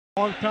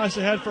Long pass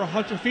ahead for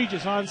Hunter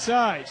Feages on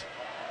sides.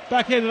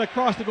 Backhanded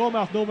across the goal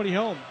mouth, nobody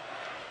home.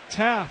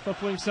 Taft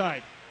up wing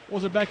side.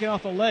 Was it backing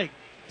off the leg?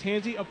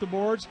 Tansey up the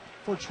boards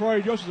for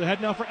Troy Joseph. Ahead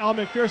now for Al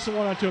McPherson,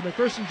 1-on-2.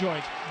 McPherson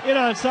joins. In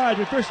on side.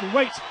 McPherson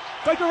waits.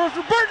 Back over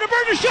for Burton.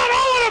 Burton shot.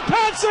 Oh, what a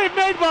pad save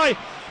made by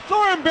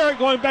Thorin Barrett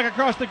going back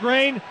across the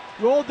grain.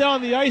 Rolled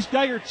down the ice.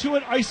 Geiger to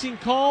it. Icing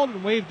called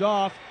and waved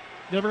off.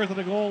 Never got to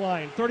the goal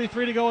line.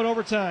 33 to go in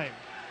overtime.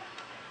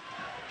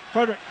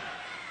 Frederick.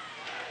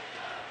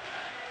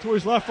 To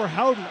his left for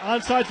Howden.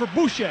 Onside for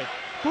Boucher.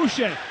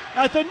 Boucher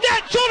at the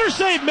net. Shoulder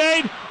save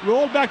made.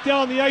 Rolled back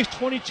down the ice.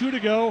 22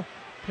 to go.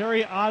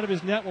 Perry out of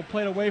his net. Will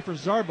play it away for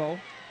Zarbo.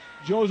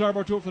 Joe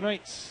Zarbo to it for the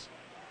Knights.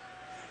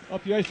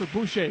 Up the ice for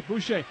Boucher.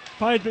 Boucher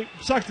finds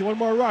Sexton. One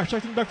more rush.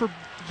 Sexton back for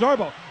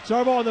Zarbo.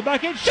 Zarbo on the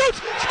back end. Shoots.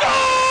 Scores!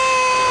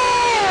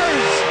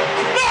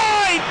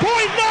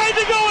 9.9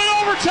 to go in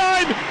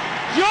overtime.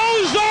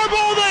 Joe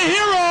Zarbo the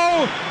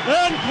hero.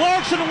 And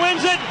Clarkson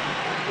wins it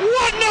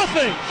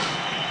 1-0.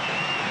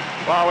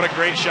 Wow, what a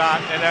great shot.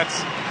 And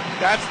that's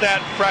that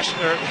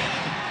freshness.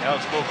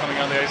 Alex Bull coming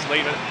on the ice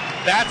late.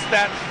 That's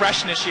that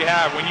freshness you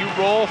have when you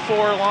roll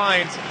four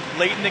lines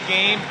late in the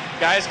game.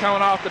 Guys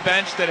coming off the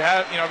bench that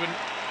have,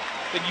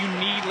 that you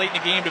need late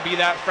in the game to be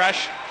that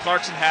fresh.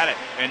 Clarkson had it,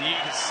 and you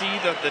can see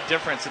the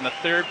difference in the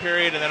third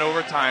period and then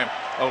overtime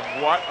of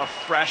what a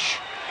fresh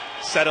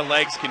set of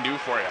legs can do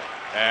for you.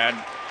 And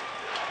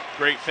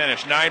great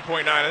finish,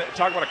 9.9.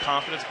 Talk about a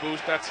confidence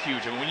boost. That's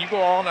huge. And when you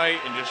go all night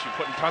and you're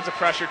putting tons of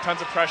pressure,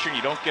 and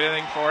you don't get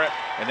anything for it,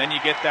 and then you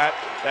get that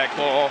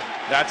goal,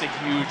 that's a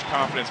huge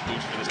confidence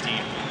boost for this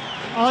team.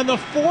 On the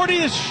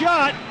 40th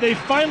shot, they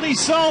finally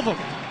solve him.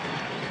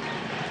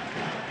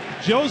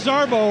 Joe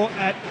Zarbo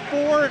at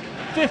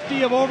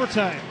 4:50 of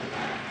overtime.